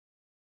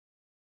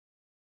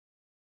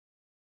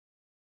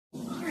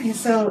right,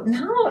 so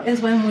now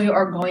is when we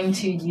are going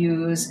to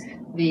use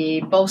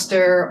the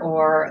bolster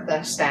or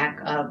the stack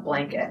of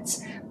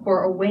blankets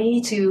for a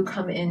way to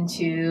come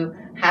into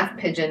half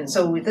pigeon.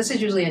 So this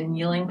is usually a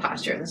kneeling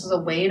posture. This is a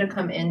way to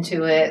come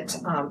into it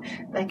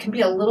that can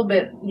be a little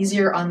bit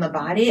easier on the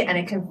body, and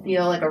it can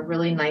feel like a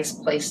really nice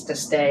place to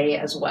stay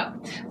as well.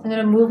 So I'm going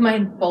to move my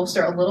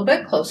bolster a little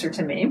bit closer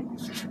to me.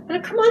 I'm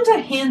going to come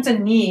onto hands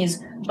and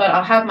knees, but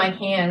I'll have my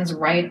hands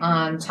right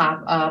on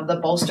top of the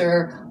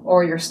bolster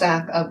or your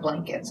stack of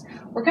blankets.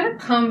 We're going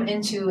to come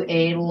into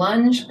a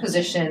lunge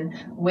position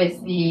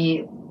with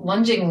the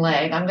lunging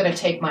leg. I'm going to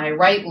take my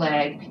right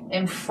leg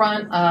in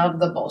front of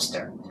the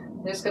bolster.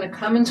 I'm just going to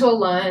come into a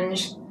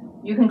lunge.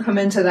 You can come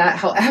into that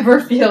however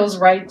feels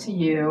right to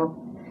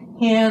you.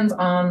 Hands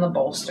on the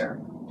bolster.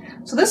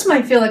 So this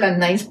might feel like a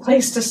nice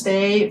place to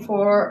stay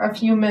for a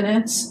few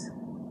minutes.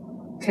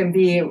 Can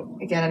be,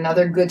 again,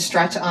 another good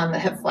stretch on the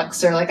hip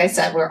flexor. Like I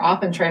said, we're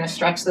often trying to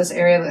stretch this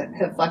area of the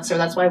hip flexor.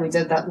 That's why we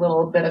did that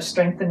little bit of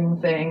strengthening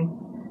thing.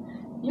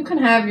 You can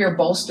have your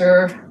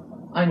bolster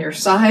on your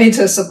side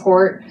to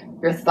support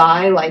your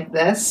thigh like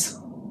this.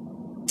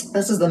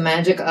 This is the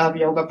magic of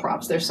yoga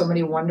props. There's so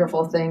many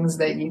wonderful things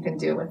that you can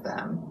do with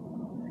them.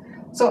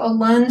 So a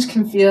lunge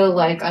can feel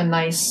like a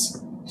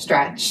nice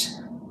stretch,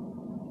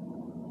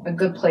 a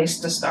good place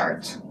to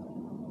start.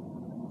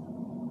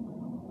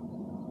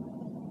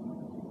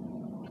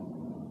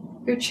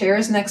 Your chair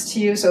is next to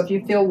you, so if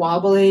you feel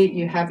wobbly,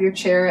 you have your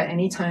chair at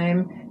any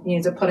time. You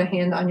need to put a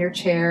hand on your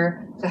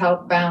chair to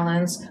help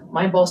balance.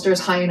 My bolster is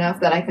high enough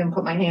that I can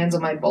put my hands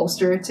on my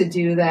bolster to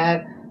do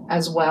that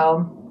as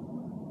well.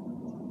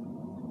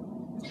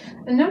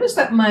 And notice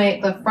that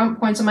the front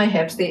points of my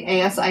hips, the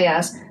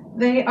ASIS,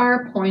 they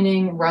are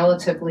pointing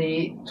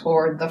relatively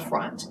toward the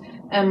front.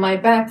 And my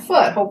back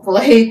foot,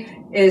 hopefully,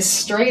 is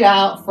straight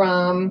out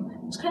from,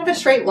 it's kind of a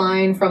straight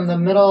line from the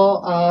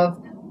middle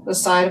of the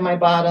side of my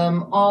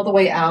bottom all the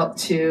way out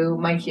to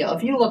my heel.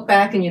 If you look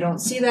back and you don't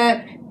see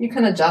that, you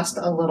can adjust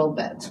a little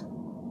bit.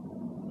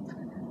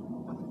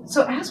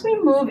 So as we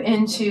move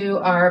into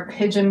our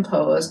pigeon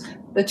pose,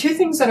 the two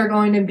things that are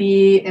going to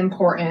be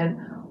important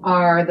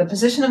are the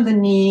position of the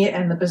knee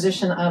and the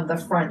position of the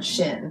front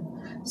shin.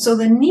 So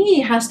the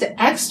knee has to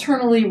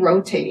externally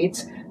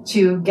rotate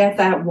to get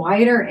that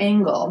wider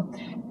angle.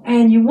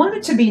 And you want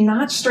it to be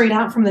not straight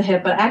out from the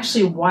hip, but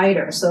actually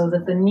wider so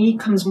that the knee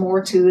comes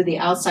more to the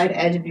outside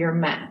edge of your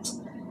mat.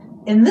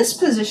 In this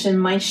position,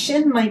 my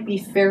shin might be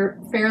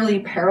fairly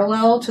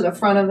parallel to the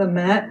front of the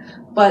mat,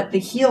 but the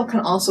heel can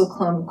also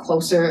come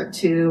closer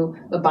to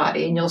the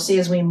body. And you'll see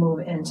as we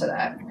move into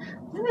that.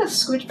 I'm going to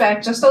scooch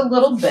back just a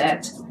little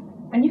bit,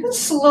 and you can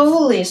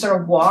slowly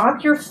sort of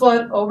walk your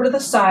foot over to the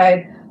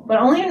side, but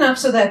only enough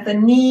so that the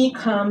knee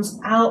comes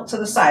out to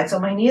the side. So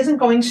my knee isn't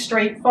going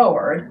straight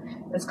forward.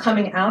 It's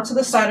coming out to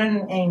the side at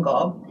an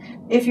angle.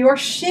 If your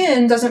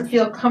shin doesn't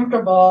feel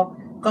comfortable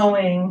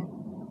going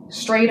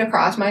straight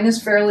across, mine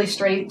is fairly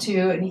straight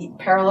to and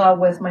parallel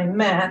with my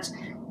mat,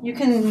 you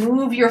can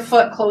move your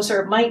foot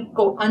closer. It might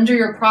go under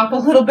your prop a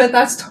little bit.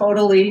 That's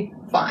totally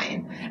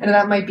fine. And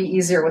that might be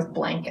easier with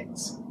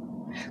blankets.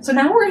 So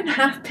now we're in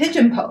half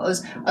pigeon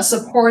pose, a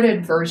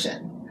supported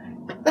version.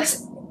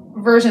 This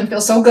version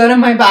feels so good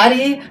in my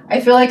body. I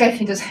feel like I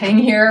can just hang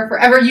here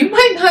forever. You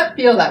might not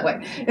feel that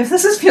way. If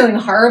this is feeling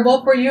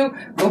horrible for you,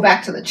 go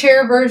back to the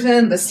chair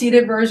version, the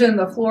seated version,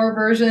 the floor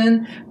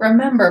version.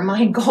 Remember,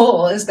 my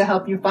goal is to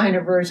help you find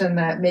a version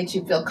that makes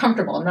you feel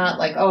comfortable, not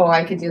like, oh,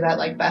 I could do that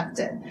like Beth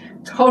did.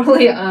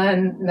 Totally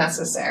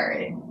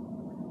unnecessary.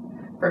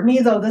 For me,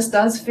 though, this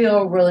does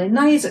feel really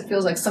nice. It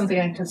feels like something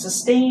I can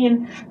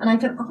sustain, and I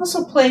can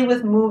also play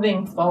with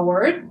moving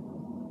forward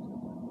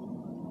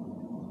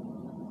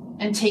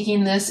and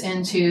taking this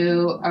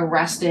into a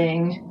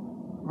resting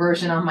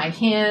version on my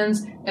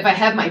hands. If I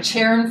have my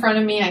chair in front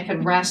of me, I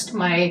can rest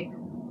my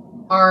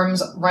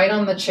arms right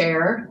on the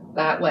chair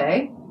that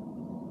way.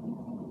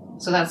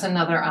 So that's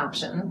another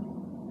option.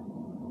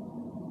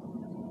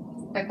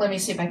 In fact, let me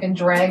see if I can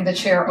drag the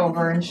chair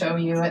over and show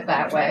you it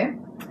that way.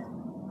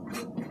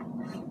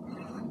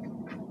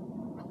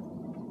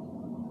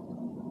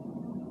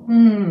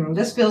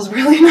 This feels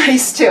really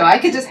nice too. I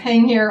could just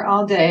hang here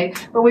all day,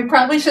 but we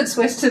probably should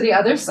switch to the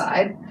other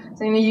side.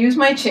 So I'm going to use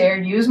my chair,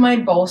 use my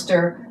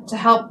bolster to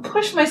help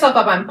push myself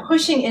up. I'm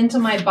pushing into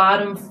my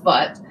bottom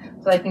foot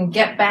so I can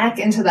get back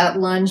into that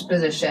lunge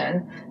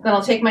position. Then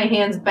I'll take my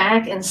hands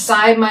back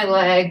inside my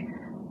leg,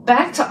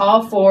 back to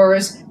all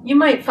fours. You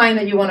might find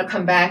that you want to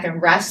come back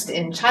and rest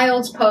in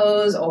child's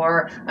pose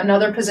or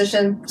another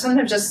position.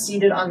 Sometimes just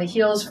seated on the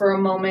heels for a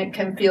moment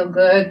can feel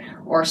good,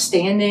 or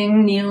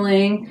standing,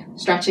 kneeling,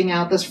 stretching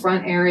out this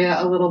front area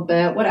a little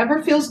bit,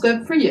 whatever feels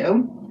good for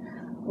you.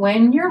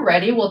 When you're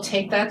ready, we'll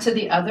take that to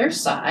the other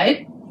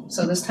side.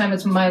 So this time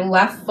it's my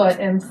left foot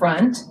in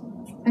front.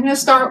 I'm going to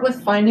start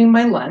with finding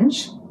my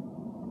lunge.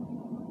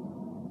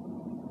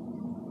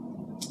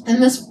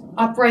 And this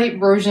upright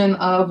version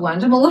of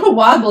lunge. I'm a little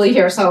wobbly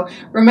here, so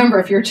remember,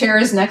 if your chair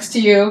is next to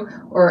you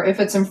or if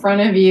it's in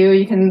front of you,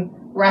 you can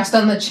rest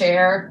on the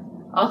chair.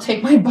 I'll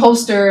take my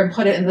bolster and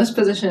put it in this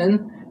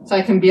position so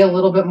I can be a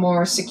little bit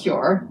more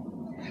secure.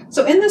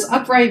 So in this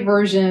upright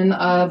version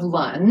of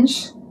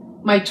lunge,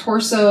 my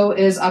torso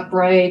is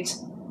upright,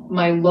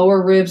 my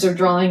lower ribs are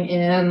drawing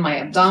in, my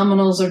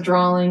abdominals are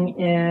drawing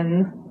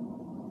in,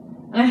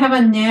 and I have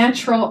a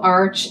natural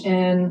arch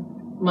in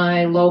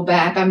my low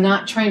back. I'm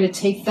not trying to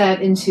take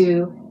that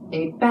into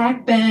a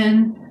back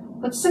bend,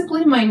 but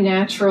simply my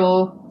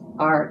natural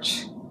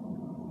arch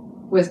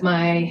with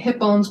my hip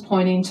bones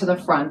pointing to the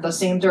front, the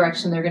same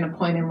direction they're going to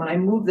point in when I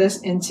move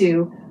this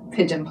into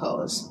pigeon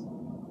pose.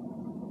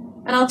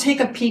 And I'll take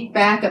a peek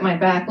back at my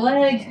back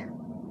leg.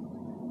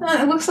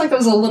 It looks like it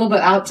was a little bit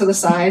out to the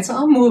side, so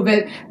I'll move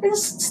it and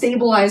just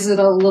stabilize it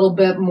a little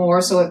bit more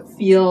so it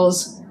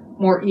feels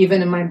more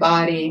even in my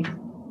body.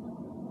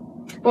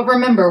 But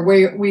remember,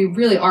 we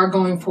really are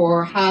going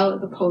for how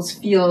the pose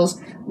feels,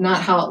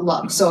 not how it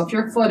looks. So if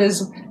your foot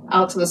is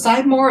out to the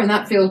side more and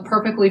that feels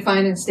perfectly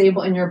fine and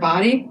stable in your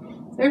body,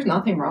 there's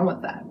nothing wrong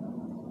with that.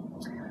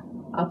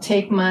 I'll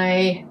take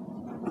my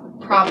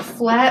prop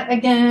flat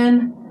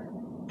again.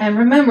 And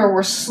remember,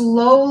 we're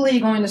slowly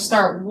going to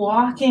start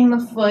walking the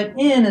foot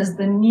in as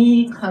the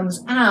knee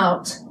comes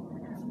out,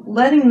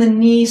 letting the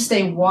knee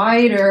stay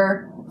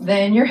wider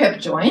than your hip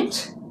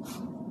joint.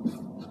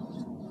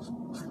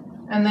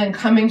 And then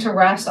coming to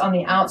rest on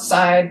the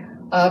outside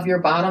of your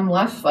bottom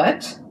left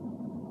foot.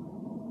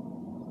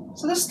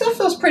 So this still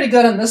feels pretty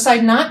good on this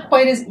side, not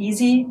quite as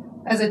easy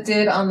as it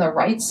did on the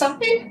right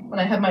side when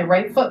I have my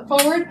right foot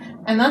forward.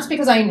 And that's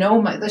because I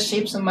know the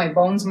shapes of my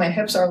bones, my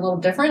hips are a little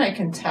different. I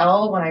can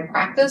tell when I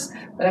practice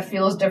that it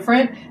feels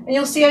different. And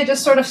you'll see I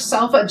just sort of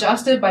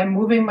self-adjusted by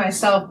moving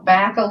myself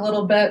back a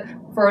little bit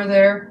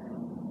further.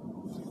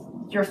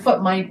 Your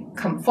foot might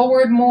come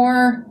forward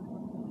more.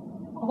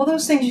 All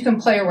those things you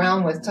can play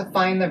around with to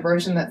find the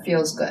version that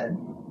feels good.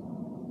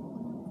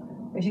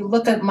 If you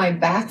look at my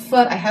back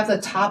foot, I have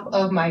the top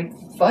of my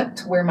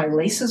foot where my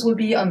laces would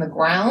be on the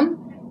ground.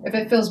 If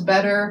it feels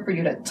better for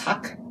you to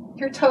tuck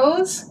your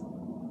toes,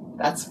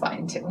 that's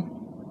fine too.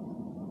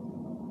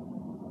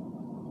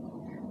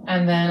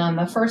 And then on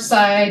the first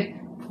side,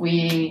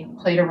 we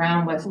played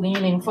around with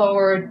leaning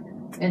forward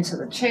into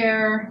the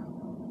chair.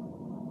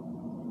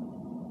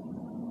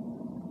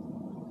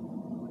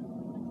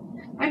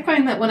 I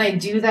find that when I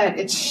do that,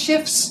 it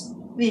shifts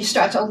the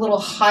stretch a little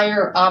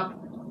higher up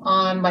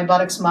on my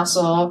buttocks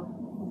muscle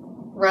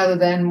rather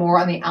than more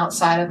on the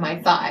outside of my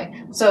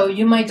thigh. So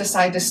you might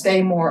decide to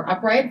stay more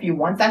upright if you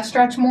want that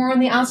stretch more on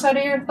the outside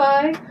of your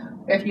thigh,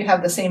 if you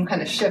have the same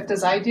kind of shift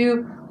as I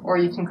do, or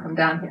you can come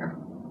down here.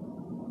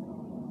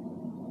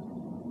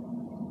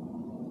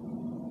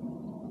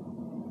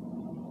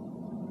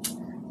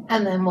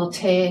 And then we'll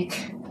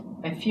take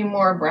a few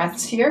more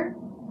breaths here.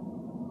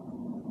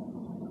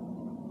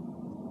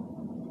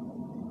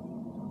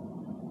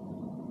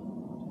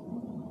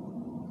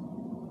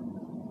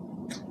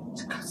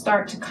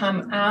 Start to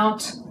come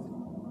out.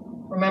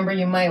 Remember,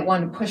 you might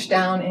want to push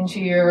down into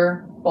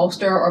your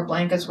bolster or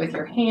blankets with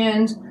your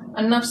hand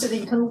enough so that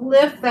you can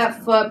lift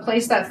that foot,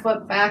 place that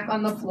foot back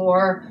on the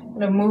floor. I'm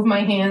going to move my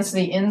hands to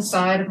the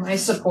inside of my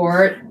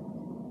support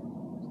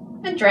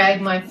and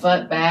drag my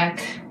foot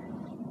back.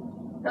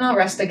 And I'll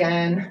rest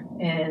again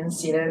and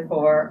seated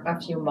for a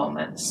few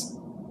moments.